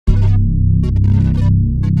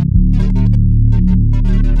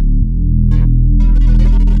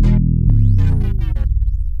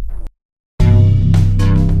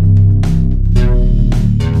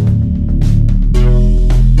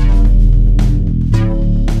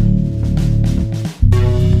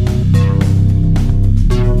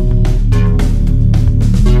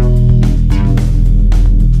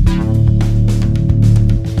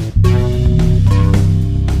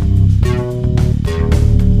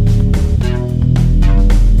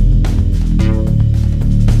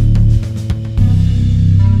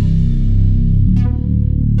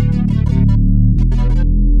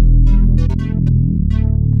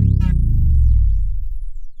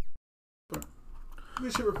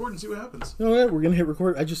Let's hit record and see what happens. All right, we're gonna hit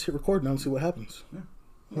record. I just hit record now and see what happens. Yeah.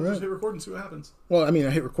 We'll just hit record and see what happens. Well, I mean, I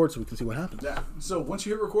hit record so we can see what happens. Yeah. So once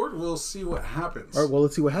you hit record, we'll see what happens. All right. Well,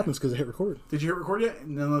 let's see what happens because I hit record. Did you hit record yet?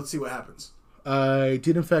 And then let's see what happens. I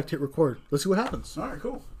did in fact hit record. Let's see what happens. All right.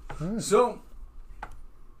 Cool. All right. So,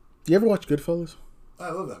 do you ever watch Goodfellas? I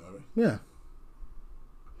love that movie. Yeah.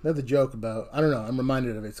 They have the joke about, I don't know, I'm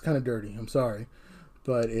reminded of it. It's kind of dirty. I'm sorry.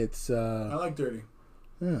 But it's... I like dirty.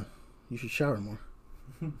 Yeah. You should shower more.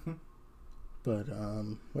 But,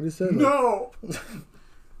 what did he say? No!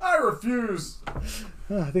 I refuse!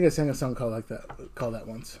 I think I sang a song called that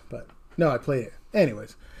once. But, no, I played it.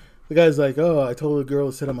 Anyways. The guy's like, oh, I told a girl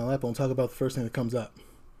to sit on my lap and talk about the first thing that comes up.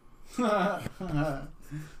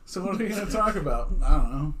 So what are we going to talk about? I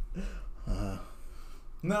don't know.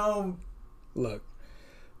 No. Look.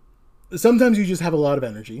 Sometimes you just have a lot of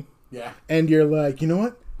energy. Yeah. And you're like, you know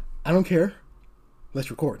what? I don't care. Let's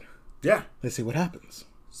record. Yeah. Let's see what happens.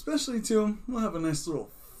 Especially, too, we'll have a nice little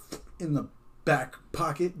in the back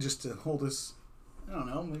pocket just to hold us. I don't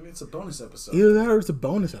know. Maybe it's a bonus episode. Either that or it's a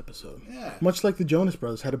bonus episode. Yeah. Much like the Jonas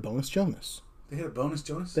Brothers had a bonus Jonas. They had a bonus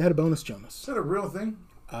Jonas? They had a bonus Jonas. Is that a real thing?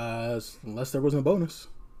 Unless there wasn't a bonus.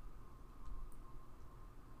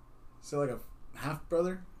 Is that like a half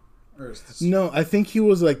brother? Or is this... No, I think he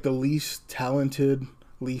was like the least talented,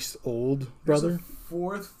 least old brother. There's a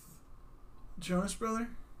fourth Jonas brother?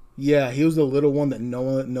 Yeah, he was the little one that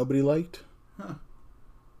nobody liked. Huh.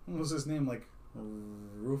 What was his name? Like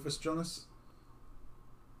Rufus Jonas?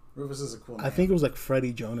 Rufus is a cool name. I think it was like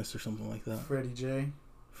Freddie Jonas or something like that. Freddie J.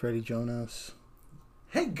 Freddie Jonas.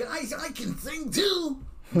 Hey guys, I can sing too!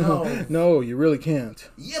 No. No, you really can't.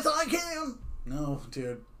 Yes, I can! No,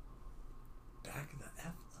 dude. Back the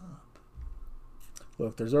F up.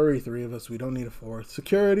 Look, there's already 3 of us. We don't need a 4th.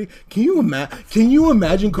 Security. Can you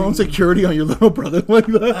imagine calling security on your little brother like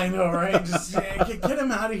that? I know, right? Just get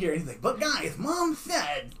him out of here. He's like, but guys, Mom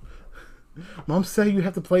said you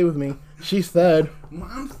have to play with me. She said.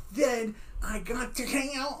 Mom said I got to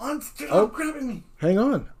hang out on. Stop grabbing me. Hang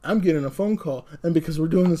on. I'm getting a phone call. And because we're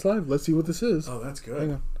doing this live, let's see what this is. Oh, that's good.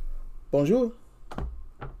 Hang on. Bonjour.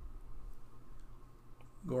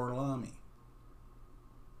 Gorlami.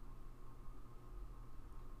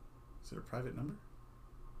 Is it a private number?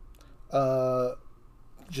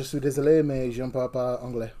 Je suis désolé, mais je ne parle pas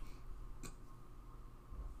anglais.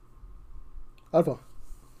 Au revoir.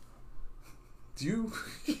 Do you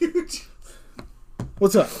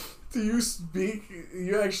What's up? do you speak?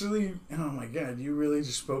 You actually? Oh my God! You really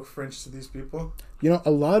just spoke French to these people? You know,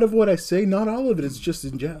 a lot of what I say, not all of it, is just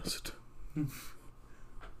in jest.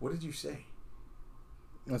 What did you say?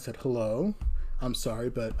 I said, hello, I'm sorry,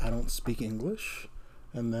 but I don't speak English.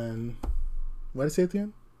 And then, what did I say at the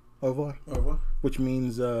end? Au revoir. Au revoir. Which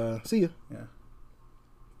means, see ya. Yeah.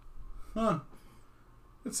 Huh.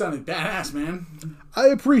 That sounded badass, man. I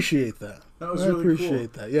appreciate that. That was really cool. I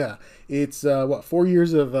appreciate that, yeah. It's, 4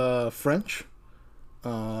 years of French.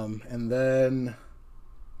 And then,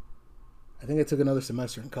 I think I took another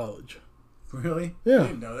semester in college. Really? Yeah. I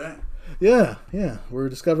didn't know that. Yeah. We're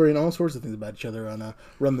discovering all sorts of things about each other on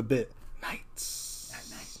Run the Bit. Nights.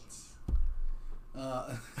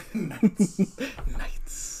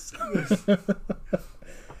 Nights.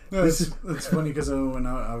 No, it's funny because when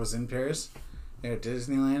I was in Paris at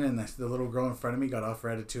Disneyland, and the little girl in front of me got off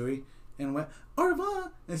Ratatouille and went au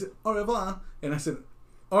revoir. And I said au revoir, and I said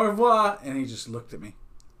au revoir, and he just looked at me.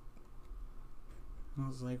 I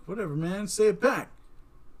was like, whatever, man, say it back.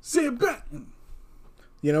 Say it back.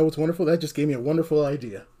 You know what's wonderful? That just gave me a wonderful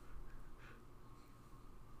idea.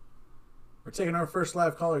 We're taking our first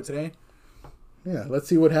live caller today. Yeah, let's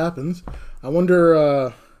see what happens. I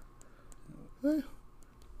wonder,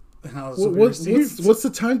 what's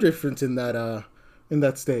the time difference in that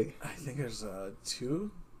state? I think there's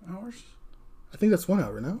 2 hours. I think that's 1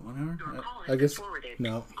 hour now. 1 hour? I guess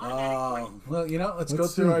no. Oh, well, let's go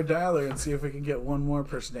through our dialer and see if we can get one more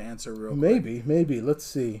person to answer real quick. Maybe. Let's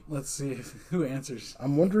see. Let's see who answers.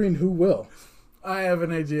 I'm wondering who will. I have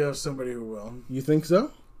an idea of somebody who will. You think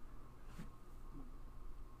so?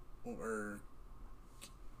 Or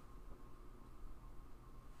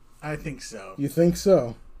I think so. You think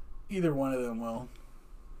so? Either one of them will.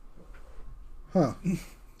 Huh.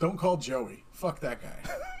 Don't call Joey. Fuck that guy.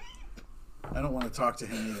 I don't want to talk to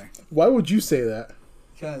him either. Why would you say that?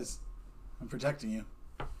 Because I'm protecting you.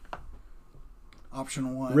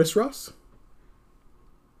 Option 1. Riss Ross?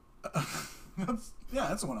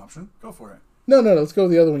 That's one option. Go for it. No. Let's go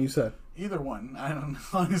with the other one you said. Either one. I don't know.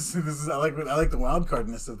 Honestly, I like the wild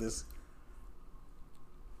cardness of this.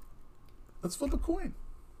 Let's flip a coin.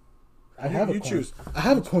 I have a you coin. choose. I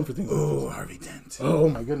have a coin for things. Oh, Harvey Dent. Oh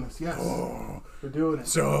my goodness, yes. Oh. We're doing it.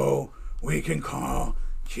 So we can call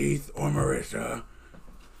Keith or Marissa.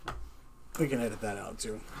 We can edit that out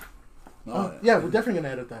too. Yeah, we're definitely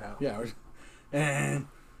gonna edit that out. Yeah. And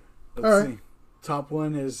All let's right. see. Top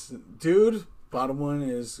one is dude. Bottom one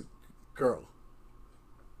is girl.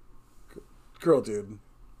 Girl, dude.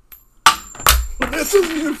 This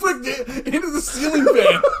doesn't even flick into the ceiling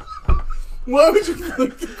fan. Why would you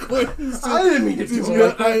flick the coins? I didn't mean to do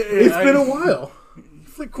it. It's been a while. You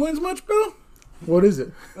flick coins much, bro? What is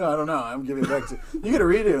it? No, I don't know. I'm giving it back to you. You get a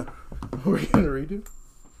redo. We're gonna redo.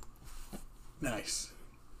 Nice.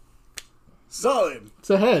 Solid. It's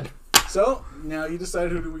ahead. So now you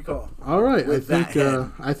decide who do we call. All right. With that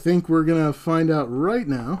head. I think we're gonna find out right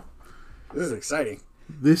now. This is exciting.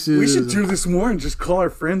 This is. We should do this more and just call our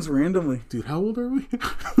friends randomly. Dude, how old are we?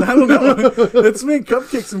 I don't know. Let's make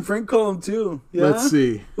cupcakes and Frank call them too. Yeah? Let's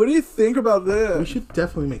see. What do you think about that? We should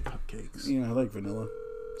definitely make cupcakes. Yeah, I like vanilla.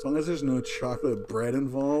 As long as there's no chocolate bread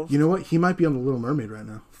involved. You know what? He might be on the Little Mermaid right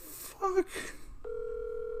now. Fuck.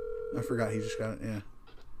 I forgot he just got it. Yeah.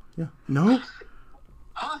 Yeah. No.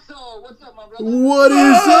 Also, what's up, my brother? What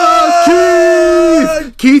is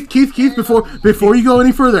up, Keith? Keith. Before you go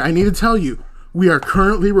any further, I need to tell you, we are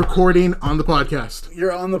currently recording on the podcast.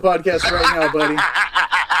 You're on the podcast right now, buddy.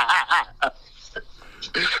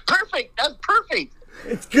 Perfect. That's perfect.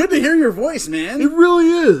 It's good to hear your voice, man. It really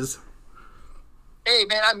is. Hey,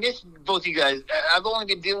 man, I miss both you guys. I've only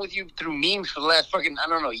been dealing with you through memes for the last fucking,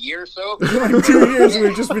 year or so. Like 2 years,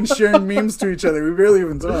 we've just been sharing memes to each other. We barely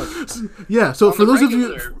even talked. Yeah. So On for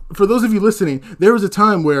the those of you listening, there was a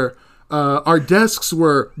time where our desks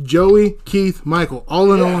were Joey, Keith, Michael,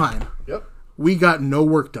 all in a line. Yep. We got no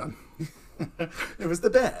work done. It was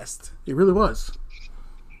the best. It really was.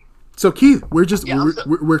 So Keith, we're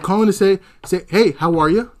calling to say, hey, how are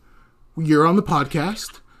you? You're on the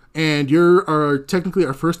podcast, and you're technically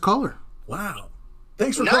our first caller. Wow.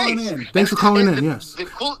 Thanks for Nice. calling in. Thanks for calling in. Yes. The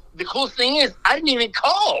cool thing is, I didn't even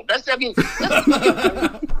call. That's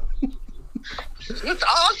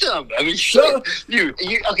awesome. I mean, shit. You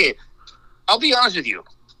okay. I'll be honest with you.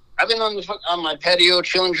 I've been on my patio,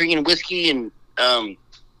 chilling, drinking whiskey, and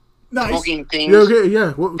Nice. smoking things. Yeah. Okay.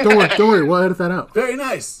 Yeah. Well, don't worry. We'll edit that out. Very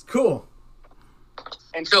nice. Cool.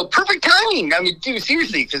 And so, perfect timing. I mean, dude,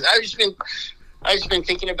 seriously, because I've just been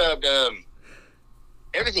thinking about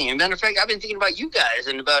everything. And matter of fact, I've been thinking about you guys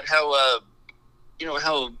and about how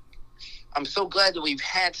how I'm so glad that we've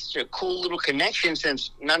had such a cool little connection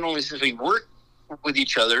since we worked with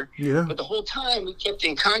each other, Yeah. but the whole time we kept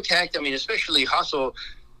in contact. I mean, especially Hassel.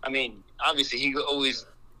 I mean, obviously he always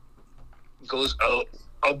goes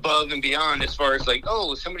above and beyond as far as like,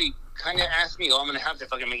 oh, somebody kind of asked me, I'm going to have to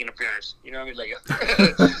fucking make an appearance. You know what I mean?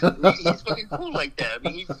 Like, he's fucking cool like that. I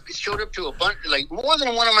mean, he showed up to a bunch, like more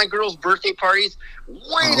than one of my girls' birthday parties,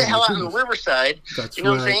 way the hell out in the Riverside. That's you know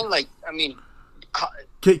what I'm right. saying? Like, I mean,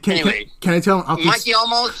 Can I tell him? Mikey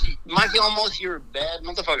almost, you're a bad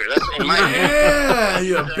motherfucker. That's in my Yeah,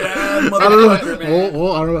 you bad I don't motherfucker, know. man.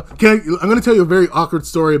 Well, I don't know. I'm going to tell you a very awkward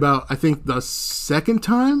story about, I think, the second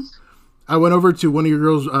time I went over to one of your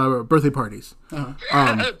girls' birthday parties.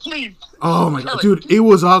 Please. Oh, my God. Dude, it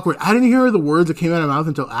was awkward. I didn't hear the words that came out of my mouth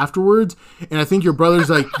until afterwards. And I think your brother's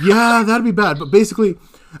like, yeah, that'd be bad. But basically,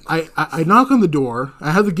 I knock on the door.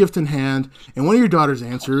 I have the gift in hand. And one of your daughters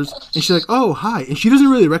answers. And she's like, oh, hi. And she doesn't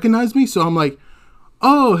really recognize me. So I'm like,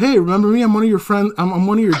 oh, hey, remember me? I'm one of your friends. I'm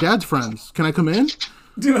one of your dad's friends. Can I come in?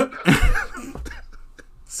 Dude,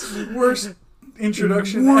 worst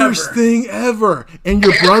introduction Worst ever. thing ever. And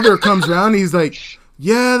your brother comes around and he's like,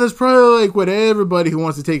 yeah, that's probably like what everybody who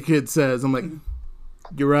wants to take kids says. I'm like,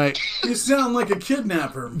 you're right. You sound like a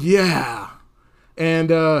kidnapper. Yeah. And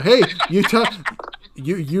hey, you taught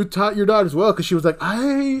your daughters well, because she was like,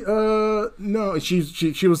 no.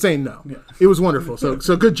 She was saying no. Yeah. It was wonderful. So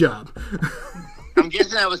good job. I'm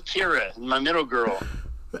guessing that was Kira, my middle girl.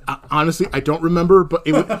 Honestly, I don't remember, but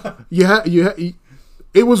it was,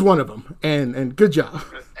 it was one of them, and good job.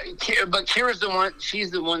 But Kira's the one.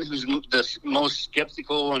 She's the one who's the most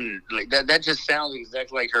skeptical, and like that. That just sounds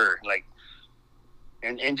exactly like her. Like,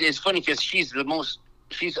 and it's funny because she's a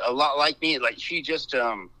lot like me. Like she's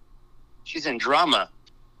in drama.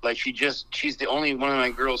 Like she's the only one of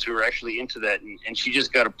my girls who are actually into that, and she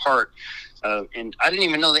just got a part. And I didn't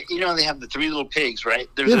even know that. You know, they have the 3 Little Pigs, right?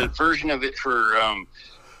 There's a version of it for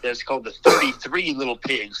that's called the 33 Little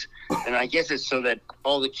Pigs, and I guess it's so that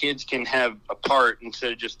all the kids can have a part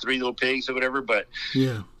instead of just 3 Little Pigs or whatever. But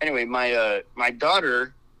Yeah. anyway, my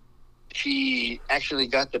daughter, she actually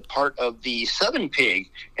got the part of the Southern Pig,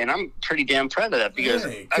 and I'm pretty damn proud of that because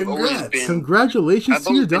Hey, I've always been Congratulations I've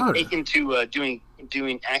to your always been daughter. taken to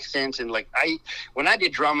doing accents, and like when I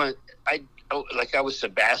did drama, I was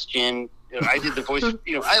Sebastian. I did the voice.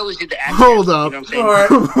 I always did the accents. Hold up. You know what I'm saying? All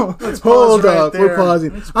right. Let's pause Hold right up. there. We're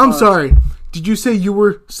pausing. Let's I'm pause. sorry. Did you say you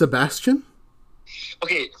were Sebastian?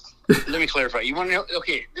 Okay, let me clarify. You want to know?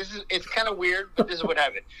 Okay, it's kind of weird, but this is what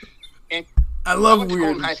happened. And I love went to weird.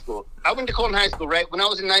 Colton High School. I went to Colton High School, right? When I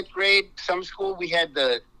was in 9th grade, summer school, we had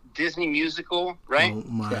the Disney musical, right? Oh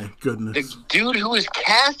my The goodness. dude who was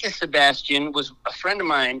cast as Sebastian was a friend of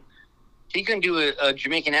mine. He couldn't do a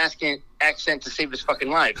Jamaican accent to save his fucking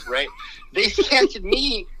life, right? They casted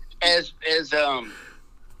me as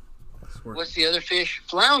what's the other fish?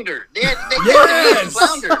 Flounder. They casted me as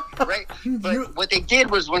Flounder, right? But what they did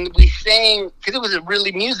was when we sang, because it was a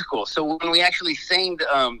really musical. So when we actually sang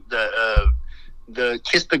the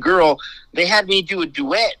Kiss the Girl, they had me do a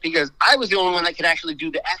duet because I was the only one that could actually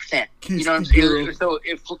do the accent. Kiss what I'm the girl. saying? So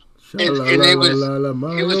it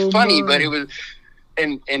was funny, but it was.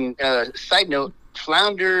 And side note,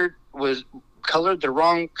 Flounder was colored the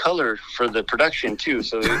wrong color for the production too,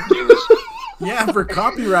 so it was. Yeah, for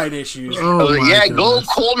copyright issues. Oh my yeah, goodness. go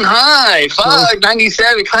Colton High, fuck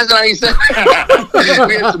 97, class of 97.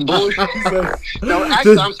 We had some bullshit. No,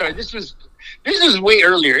 actually, I'm sorry. This was way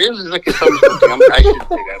earlier. It was like a summer school thing. I shouldn't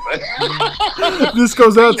say that, but This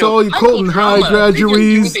goes out to all you Colton High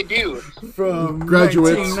graduates. They do. From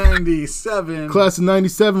Graduates. 1997. Class of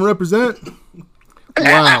 97 represent.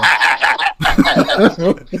 Wow.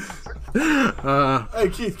 Hey,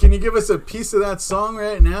 Keith, can you give us a piece of that song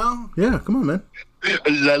right now? Yeah, come on, man.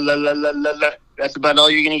 La, la, la, la, la, la. That's about all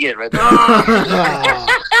you're gonna get right there.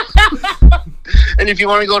 And if you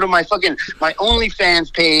want to go to my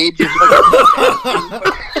OnlyFans page,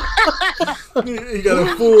 You got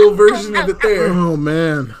a full version of it there. Oh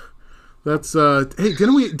man, that's Hey,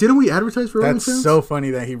 didn't we advertise for That's OnlyFans? so funny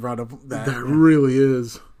that he brought up that. That really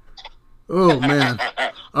is. Oh man.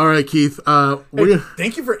 All right, Keith. Hey,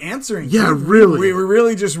 thank you for answering. Yeah, Keith. really. We were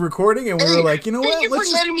really just recording, and we were like, you know thank what? you for Let's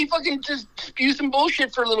just. letting me fucking just spew some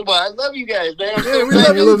bullshit for a little while. I love you guys, man. I'm Yeah, so we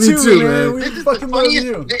glad. love you too, man. We This is fucking the love funniest,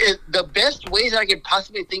 you. the best ways I could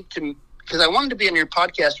possibly think to, because I wanted to be on your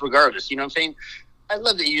podcast regardless. You know what I'm saying? I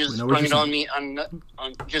love that you just know what sprung it you're on me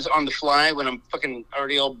on just on the fly when I'm fucking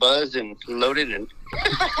already all buzzed and loaded and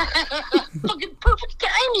fucking perfect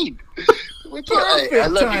timing. I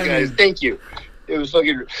love you guys. Thank you. It was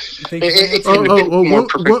fucking. It's more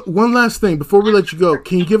perfect. One last thing before we let you go.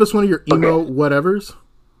 Can you give us one of your emo whatevers?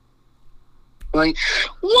 Like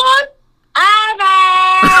what?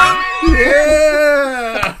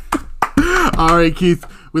 Yeah. All right, Keith.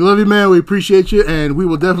 We love you, man. We appreciate you, and we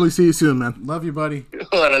will definitely see you soon, man. Love you, buddy.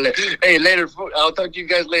 Hey, later. I'll talk to you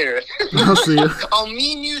guys later. I'll see you. I'll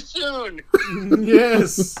mean you soon.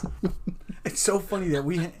 Yes. It's so funny that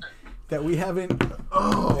we haven't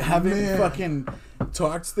man. fucking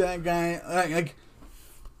talked to that guy like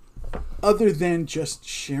other than just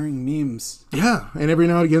sharing memes. Yeah, and every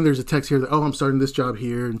now and again, there's a text here that, oh, I'm starting this job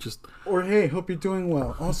here, and just Or hey, hope you're doing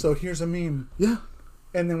well. Also, here's a meme. yeah.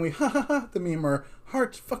 And then we ha the meme, or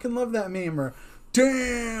heart, fucking love that meme, or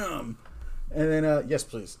damn. And then yes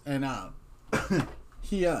please. And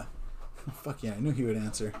he fuck yeah, I knew he would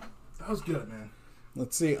answer. That was good, man.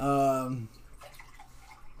 Let's see.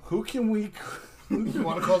 Who can we You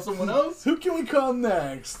want to call someone else? who can we call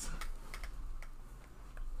next?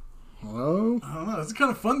 Hello? I don't know. It's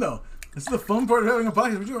kind of fun though. This is the fun part of having a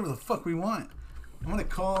podcast. We do whatever the fuck we want. I'm gonna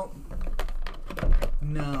call.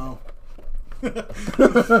 No.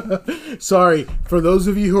 Sorry, for those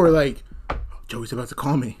of you who are like, Joey's about to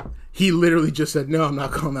call me. He literally just said, no, I'm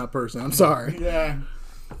not calling that person. I'm sorry. Yeah.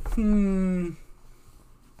 Ain't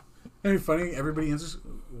it funny? Everybody answers.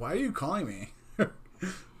 Why are you calling me?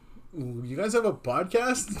 You guys have a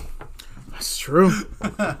podcast? That's true.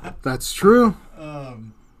 That's true.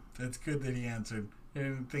 It's good that he answered. I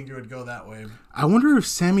didn't think it would go that way. I wonder if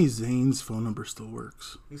Sami Zayn's phone number still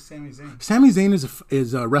works. Who's Sami Zayn? Sami Zayn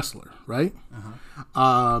is a wrestler, right?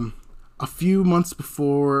 A few months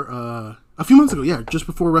ago, yeah, just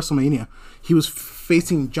before WrestleMania, he was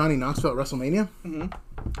facing Johnny Knoxville at WrestleMania. Mm-hmm.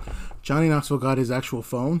 Johnny Knoxville got his actual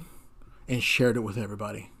phone and shared it with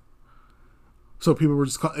everybody. So people were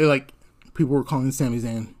just people were calling Sami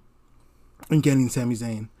Zayn and getting Sami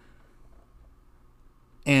Zayn.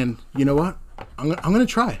 And you know what? I'm gonna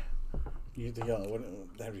try. You think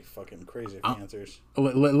that'd be fucking crazy if he answers.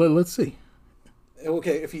 Let's see.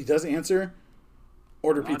 Okay, if he does answer,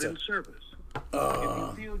 order pizza. Not in service. If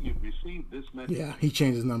you feel you've received this message, Yeah, he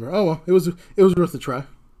changed his number. Oh well, it was worth a try.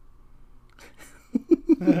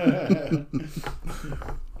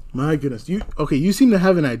 My goodness. You seem to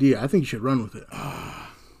have an idea. I think you should run with it. I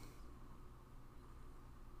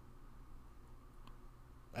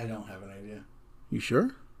don't have an idea. You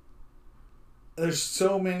sure? There's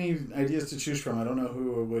so many ideas to choose from. I don't know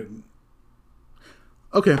who would.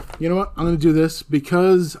 Okay, you know what? I'm going to do this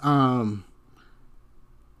because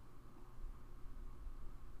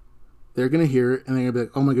they're going to hear it and they're going to be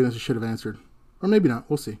like, oh my goodness, I should have answered. Or maybe not.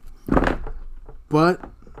 We'll see. But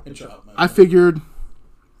Good job, I figured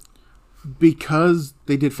because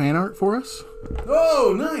they did fan art for us.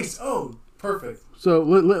 Oh, nice. Oh, perfect. So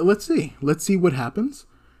let's see. Let's see what happens.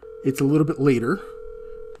 It's a little bit later.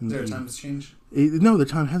 Is there a time to change? No, the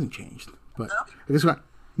time hasn't changed. But I guess what?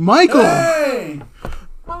 Michael! Hey!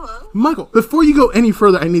 Hello. Michael, before you go any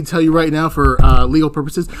further, I need to tell you right now for legal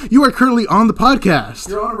purposes, you are currently on the podcast.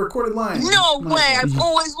 You're on a recorded line. No Michael. way. I've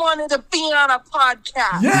always wanted to be on a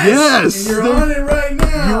podcast. Yes! Yes! And you're on it right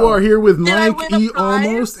now! You are here with Did I Mike win a E. prize?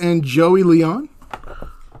 Almost and Joey Leon.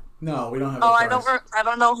 No, we don't have Oh, a I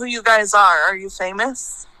don't know who you guys are. Are you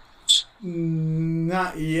famous?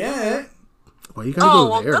 Not yet. Well, you gotta Oh,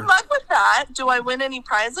 go well, there. good luck with that. Do I win any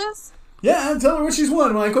prizes? Yeah, tell her what she's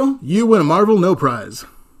won, Michael. You win a Marvel No Prize.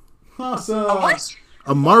 Awesome. What?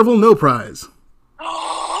 A Marvel No Prize.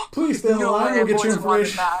 Please stay on the No, line. We'll I've get your always wanted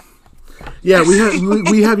information. that. Yeah,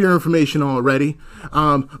 we have your information already.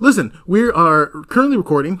 Listen, we are currently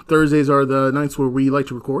recording. Thursdays are the nights where we like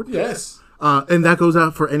to record. Yes. And that goes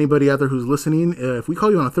out for anybody out there who's listening. If we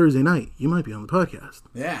call you on a Thursday night, you might be on the podcast.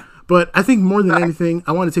 Yeah. But I think more than anything,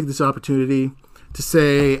 I want to take this opportunity to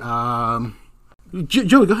say,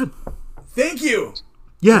 Joey, go ahead. Thank you.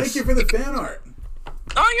 Yes. Thank you for the fan art.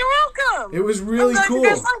 Oh, you're welcome. It was really I'm glad cool. You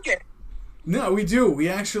guys like it. No, we do. We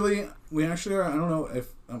actually are. I don't know if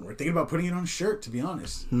we're thinking about putting it on a shirt. To be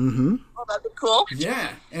honest. Mm-hmm. Oh, that'd be cool.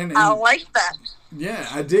 Yeah, and I like that. yeah,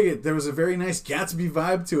 I dig it. There was a very nice Gatsby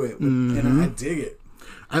vibe to it, and I dig it.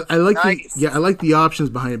 I like Nice. I like the options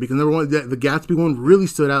behind it because number one, the Gatsby one really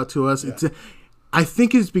stood out to us. Yeah. I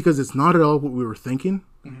think it's because it's not at all what we were thinking.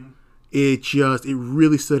 It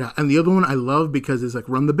really stood out. And the other one I love because it's like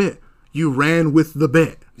run the bit. You ran with the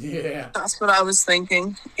bit. Yeah. That's what I was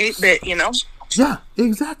thinking. 8-bit, you know? Yeah,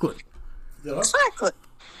 exactly. Yep. Exactly.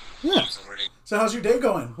 Yeah. So how's your day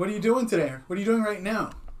going? What are you doing today? What are you doing right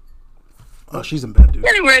now? Oh, she's in bed, dude.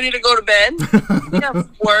 Getting ready to go to bed. We have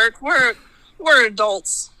work. We're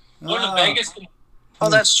adults. Going to Vegas. Oh,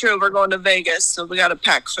 that's true. We're going to Vegas, so we got to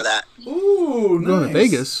pack for that. Ooh, nice. Going to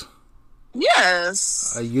Vegas.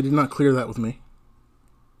 Yes. You did not clear that with me.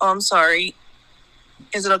 Oh, I'm sorry.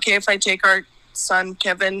 Is it okay if I take our son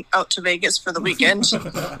Kevin out to Vegas for the weekend?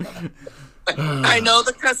 I know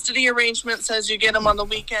the custody arrangement says you get him on the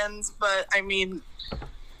weekends, but I mean,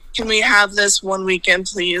 can we have this one weekend,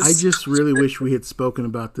 please? I just really wish we had spoken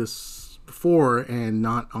about this before and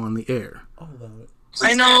not on the air. Oh, love it.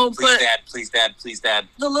 I know, Dad, please, but Dad, please, Dad, please, Dad.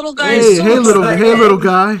 the little guy is so Hey, little excited.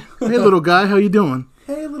 guy, how you doing?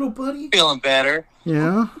 Hey, little buddy. Feeling better.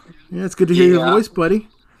 Yeah, it's good to hear your Yeah. voice, buddy.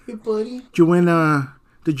 Hey, buddy. Did you win?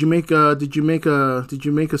 Did you make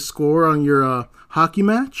a score on your hockey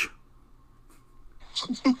match?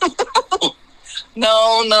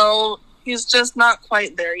 No, he's just not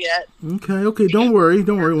quite there yet. Okay, don't worry.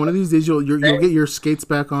 One of these days you'll get your skates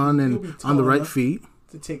back on You'll be and tall on the right enough. feet.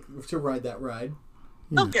 To ride that ride.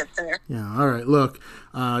 He'll get there. Yeah. All right. Look,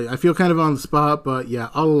 I feel kind of on the spot, but yeah,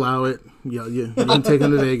 I'll allow it. Yeah, you can take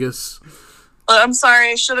him to Vegas. I'm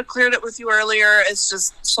sorry, I should have cleared it with you earlier. It's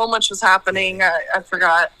just so much was happening. I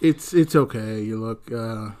forgot. It's okay. You look,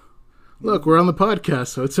 we're on the podcast,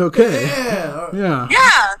 so it's okay. Yeah. Yeah.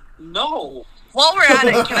 Yeah. No. While we're at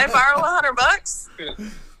it, can I borrow $100?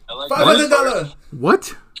 I like $500.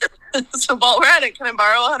 What? So while we're at it, can I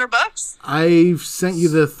borrow $100? I've sent you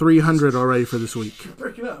the 300 already for this week.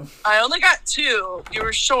 Break it up. I only got 2. You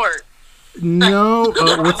were short. No,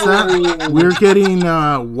 what's that? We're getting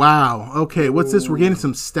wow. Okay, what's this? We're getting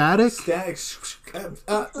some static. Static. Just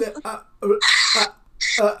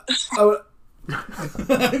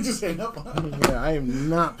hang up on it. Yeah, I am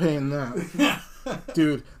not paying that.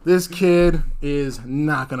 Dude, this kid is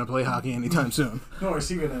not gonna play hockey anytime soon. Nor is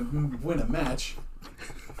he gonna win a match.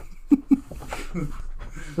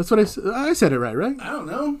 That's what I said it right? I don't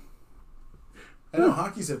know. I know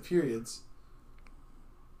hockey's have periods.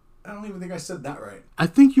 I don't even think I said that right. I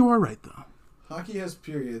think you are right though. Hockey has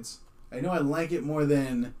periods. I know I like it more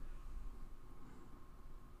than...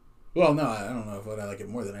 Well, no, I don't know if I like it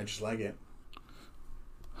more than I just like it.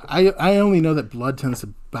 I only know that blood tends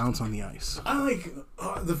to bounce on the ice. I like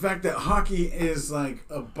the fact that hockey is like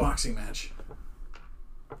a boxing match.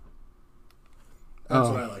 That's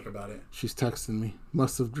what I like about it. She's texting me.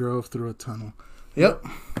 Must have drove through a tunnel. Yep.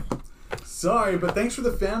 Sorry, but thanks for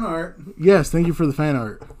the fan art. Yes, thank you for the fan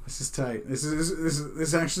art. This is tight.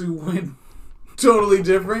 This actually went totally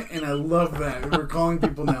different, and I love that. We're calling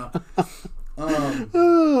people now.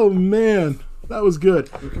 Oh, man. That was good.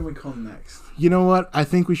 What can we call next? You know what? I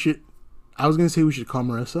think we should... I was going to say we should call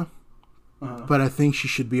Marissa. But I think she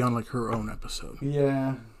should be on, like, her own episode.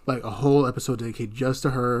 Yeah. Like, a whole episode dedicated just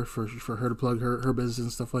to her, for her to plug her business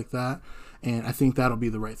and stuff like that. And I think that'll be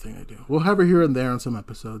the right thing to do. We'll have her here and there on some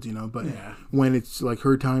episodes, you know, but when it's, like,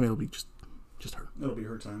 her time, it'll be just her. It'll be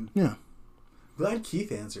her time. Yeah. Glad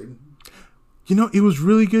Keith answered. You know, it was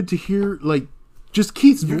really good to hear, like, just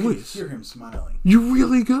Keith's voice. You hear him smiling. You're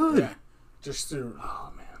really good. Yeah. Just through.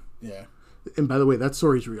 Oh, man. Yeah. And by the way, that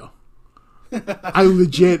story's real. I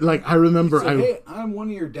legit, like, I remember. So, hey, I'm one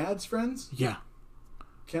of your dad's friends. Yeah.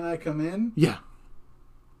 Can I come in? Yeah.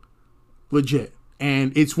 Legit.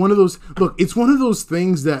 And it's one of those, look, it's one of those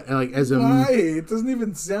things that, like, as a... Why? It doesn't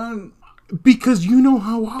even sound... Because you know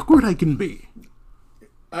how awkward I can be.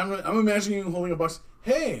 I'm imagining you holding a box.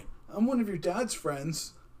 Hey, I'm one of your dad's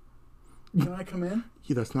friends. Can I come in?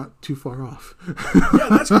 Yeah, that's not too far off. Yeah,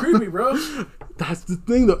 that's creepy, bro. That's the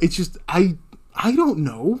thing, though. It's just, I don't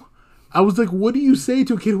know. I was like, what do you say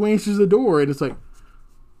to a kid who answers the door? And it's like,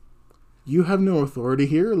 you have no authority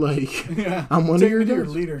here. Like, Yeah. I'm one Take of me to your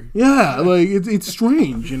your leader. Yeah, like, it's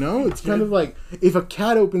strange, you know? It's kind of like, if a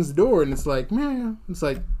cat opens the door and it's like, meow, it's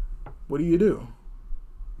like, what do you do?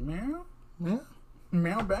 Meow? Meow?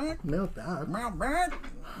 Meow back? Meow back. Meow back?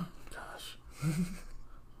 Gosh.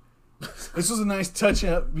 This was a nice touch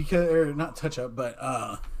up or not touch up, but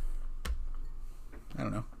I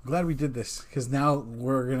don't know. Glad we did this because now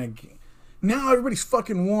now everybody's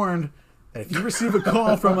fucking warned that if you receive a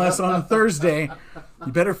call from us on a Thursday,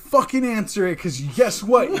 you better fucking answer it because guess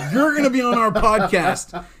what? You're gonna be on our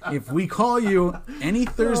podcast. If we call you any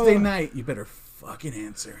Thursday night, you better fucking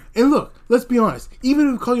answer. And look, let's be honest. Even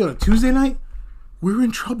if we call you on a Tuesday night, we're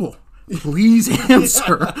in trouble. Please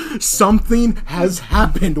answer. Something has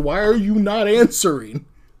happened. Why are you not answering?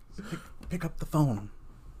 Pick up the phone.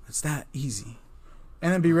 It's that easy.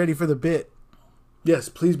 And then be ready for the bit. Yes,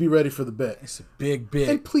 please be ready for the bit. It's a big bit.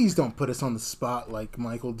 And please don't put us on the spot like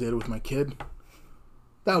Michael did with my kid.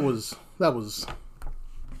 That was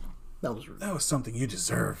rude. That was something you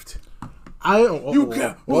deserved. You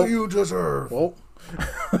get what you deserve. Well,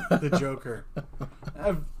 The Joker.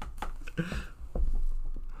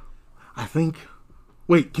 I think.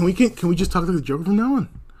 Wait, can we just talk to the Joker from now on?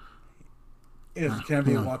 Can I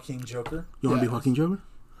be a Joaquin Joker? You want to be Joaquin Joker?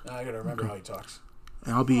 I gotta remember how he talks.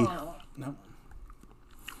 And I'll be. No.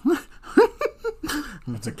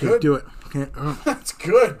 That's a Can't good. do it. Can't. That's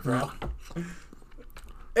good, bro.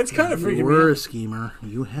 It's kind of freaking You me were a out. schemer.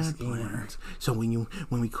 You had plans. So when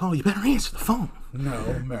we call, you better answer the phone.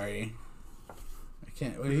 No, Mary. I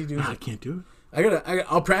can't. What did he do? I can't do it.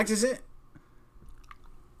 I'll practice it.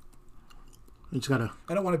 You just gotta.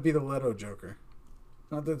 I don't want to be the Leto Joker.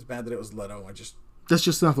 Not that it's bad that it was Leto. That's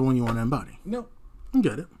just not the one you want to embody. No. I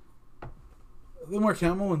get it. The Mark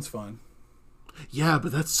Hamill one's fun. Yeah,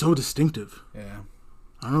 but that's so distinctive. Yeah.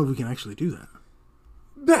 I don't know if we can actually do that.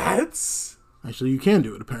 That's. Actually, you can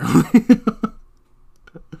do it, apparently.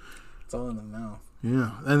 It's all in the mouth.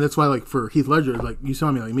 Yeah, and that's why, like, for Heath Ledger, like, you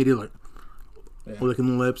saw me, like, immediately, like, licking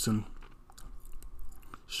the lips and...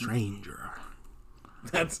 Stranger.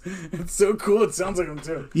 It's so cool. It sounds like him,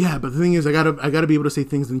 too. Yeah, but the thing is, I gotta be able to say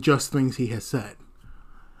things than just things he has said.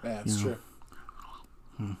 Yeah, it's true.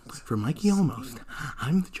 For Mikey Almost,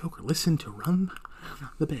 I'm the Joker. Listen to Run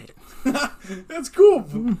the Bed. That's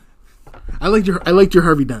cool. I liked your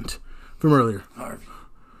Harvey Dent from earlier. Harvey.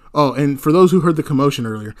 Oh, and for those who heard the commotion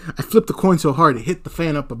earlier, I flipped the coin so hard it hit the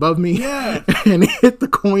fan up above me. Yeah. And it hit the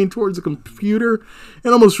coin towards the computer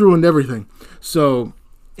and almost ruined everything. So,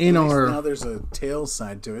 Now there's a tail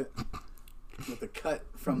side to it with a cut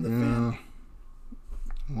from the fan.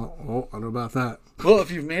 Well, I don't know about that. Well,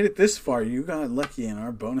 if you've made it this far, you got lucky in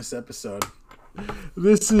our bonus episode.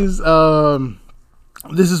 This is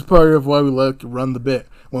part of why we like to run the bit.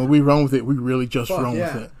 When we run with it, we really just run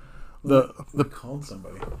with it. We called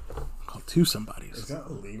somebody. Called two somebodies. Is that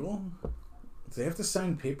illegal? Do they have to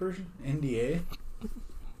sign papers? NDA?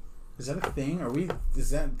 Is that a thing?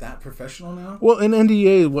 Is that professional now? Well, an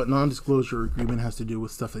NDA, what non-disclosure agreement has to do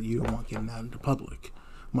with stuff that you don't want getting out into public,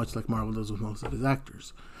 much like Marvel does with most of his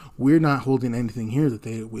actors. We're not holding anything here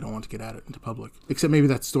that we don't want to get out into public, except maybe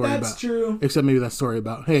that story That's true. Except maybe that story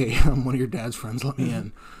about, hey, I'm one of your dad's friends, let me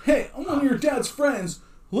in. Hey, I'm one of your dad's friends.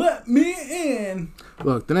 Let me in.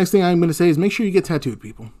 Look, the next thing I'm going to say is make sure you get tattooed,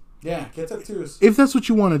 people. Yeah, get tattoos. If that's what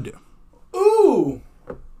you want to do. Ooh, Ooh.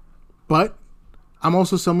 But I'm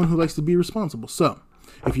also someone who likes to be responsible. So,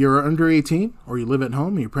 if you're under 18 or you live at home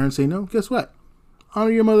and your parents say no, guess what?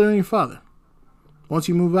 Honor your mother and your father. Once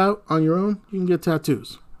you move out on your own, you can get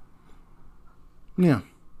tattoos. Yeah.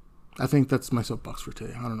 I think that's my soapbox for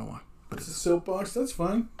today. I don't know why. But It's a soapbox. That's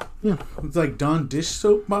fine. yeah. It's like Dawn Dish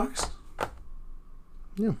soapbox.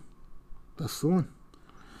 Yeah. That's the one.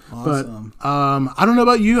 Awesome. But I don't know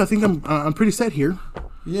about you. I think I'm pretty set here.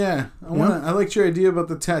 Yeah, I liked your idea about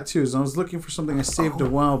the tattoos. I was looking for something I saved a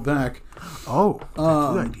while back. Oh,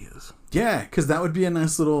 tattoo ideas. Yeah, because that would be a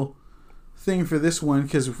nice little thing for this one.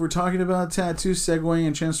 Because if we're talking about tattoos, segueing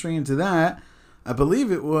and transferring into that, I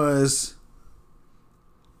believe it was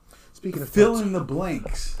Speaking of fill in the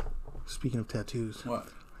blanks. Speaking of tattoos, What?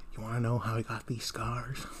 you want to know how I got these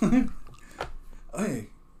scars? Hey,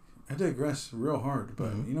 I digress real hard,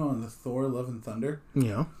 but you know, in the Thor: Love and Thunder,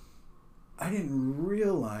 Yeah. I didn't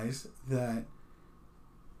realize that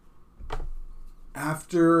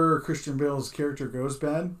after Christian Bale's character goes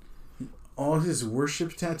bad, all his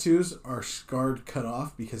worship tattoos are scarred, cut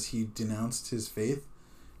off because he denounced his faith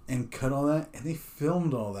and cut all that, and they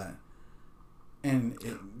filmed all that. And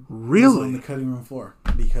it was on the cutting room floor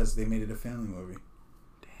because they made it a family movie.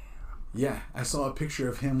 Damn. Yeah, I saw a picture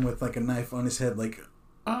of him with like a knife on his head, like,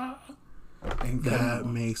 and that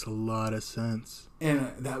makes a lot of sense.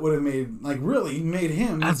 And that would have made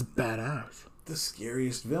him That's badass. the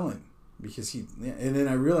scariest villain because and then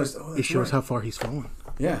I realized, oh, that's It shows right. how far he's fallen.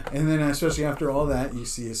 Yeah, and then especially after all that, you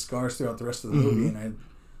see his scars throughout the rest of the movie, and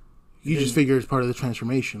You just figure it's part of the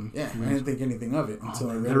transformation. I didn't think anything of it until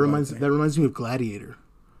I read that reminds me of Gladiator.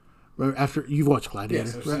 Right after you've watched Gladiator,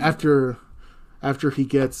 Yes, I've right seen after he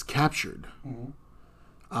gets captured,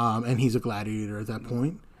 and he's a gladiator at that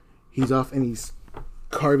point. He's off and he's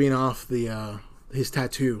carving off the his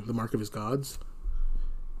tattoo, the mark of his gods,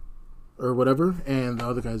 or whatever. And the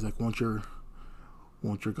other guy's like, "Won't your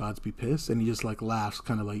gods be pissed?" And he just like laughs,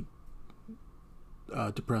 kind of like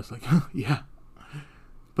depressed, like, "Yeah."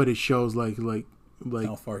 But it shows like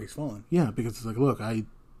how far he's fallen. Yeah, because it's like, look, I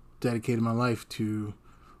dedicated my life to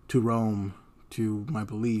Rome, to my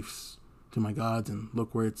beliefs, to my gods, and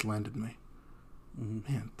look where it's landed me.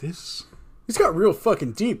 Man, He's got real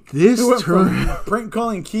fucking deep. This He went turn- from prank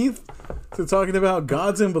calling Keith to talking about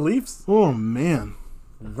gods and beliefs, Oh man,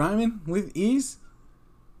 rhyming with ease.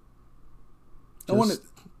 I just want to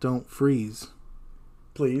don't freeze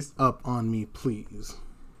please, up on me, please.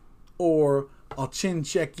 or I'll chin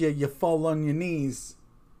check you. You fall on your knees.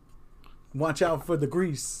 Watch out for the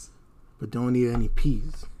grease. But don't eat any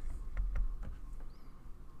peas.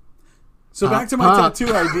 So Pop, back to my pop.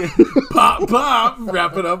 tattoo idea. Pop, pop.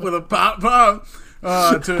 Wrap it up with a pop, pop.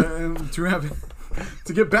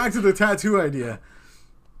 To get back to the tattoo idea.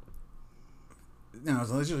 Now,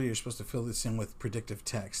 allegedly, you're supposed to fill this in with predictive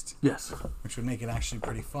text, Yes. which would make it actually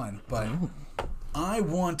pretty fun. But I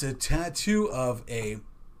want a tattoo of a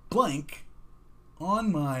blank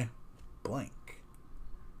on my blank.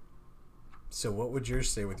 So what would yours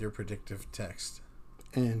say with your predictive text?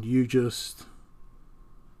 And you just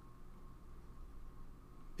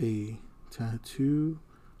a tattoo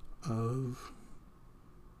of.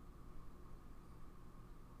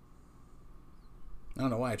 I don't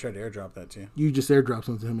know why I tried to airdrop that to you. You just airdrop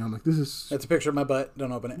something to me. I'm like, this is. That's a picture of my butt.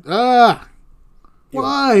 Don't open it. Ah! You-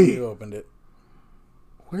 Why? You opened it.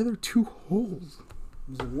 Why are there two holes?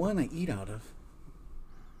 There's one I eat out of.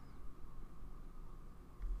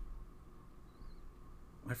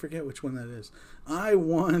 I forget which one that is. I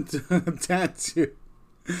want a tattoo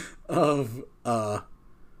of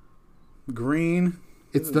green.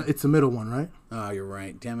 It's the middle one, right? Oh, you're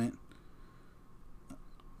right. Damn it.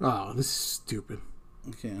 Oh, this is stupid.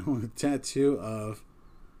 Okay, I want a tattoo of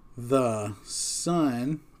the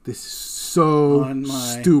sun. This is so On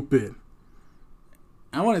my- stupid.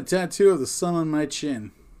 I want a tattoo of the sun on my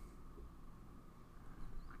chin.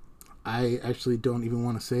 I actually don't even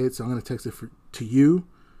want to say it, so I'm going to text it to you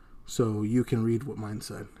so you can read what mine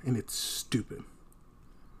said. And it's stupid.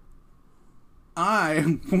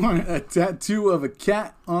 I want a tattoo of a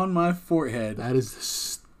cat on my forehead. That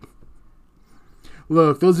is...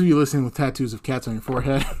 Look, those of you listening with tattoos of cats on your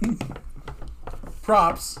forehead,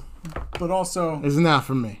 Props, but also isn't that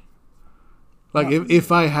for me? Like, if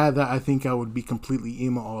I had that, I think I would be completely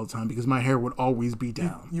emo all the time because my hair would always be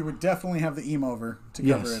down. you would definitely have the emo over to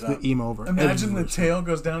Yes, cover it the up. emo over. Imagine the everywhere. tail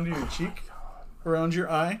goes down to your cheek, around your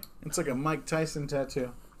eye. It's like a Mike Tyson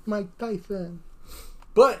tattoo. Mike Tyson.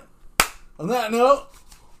 But on that note,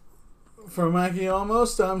 for Mikey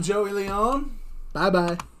Almost, I'm Joey Leon.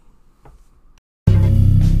 Bye-bye.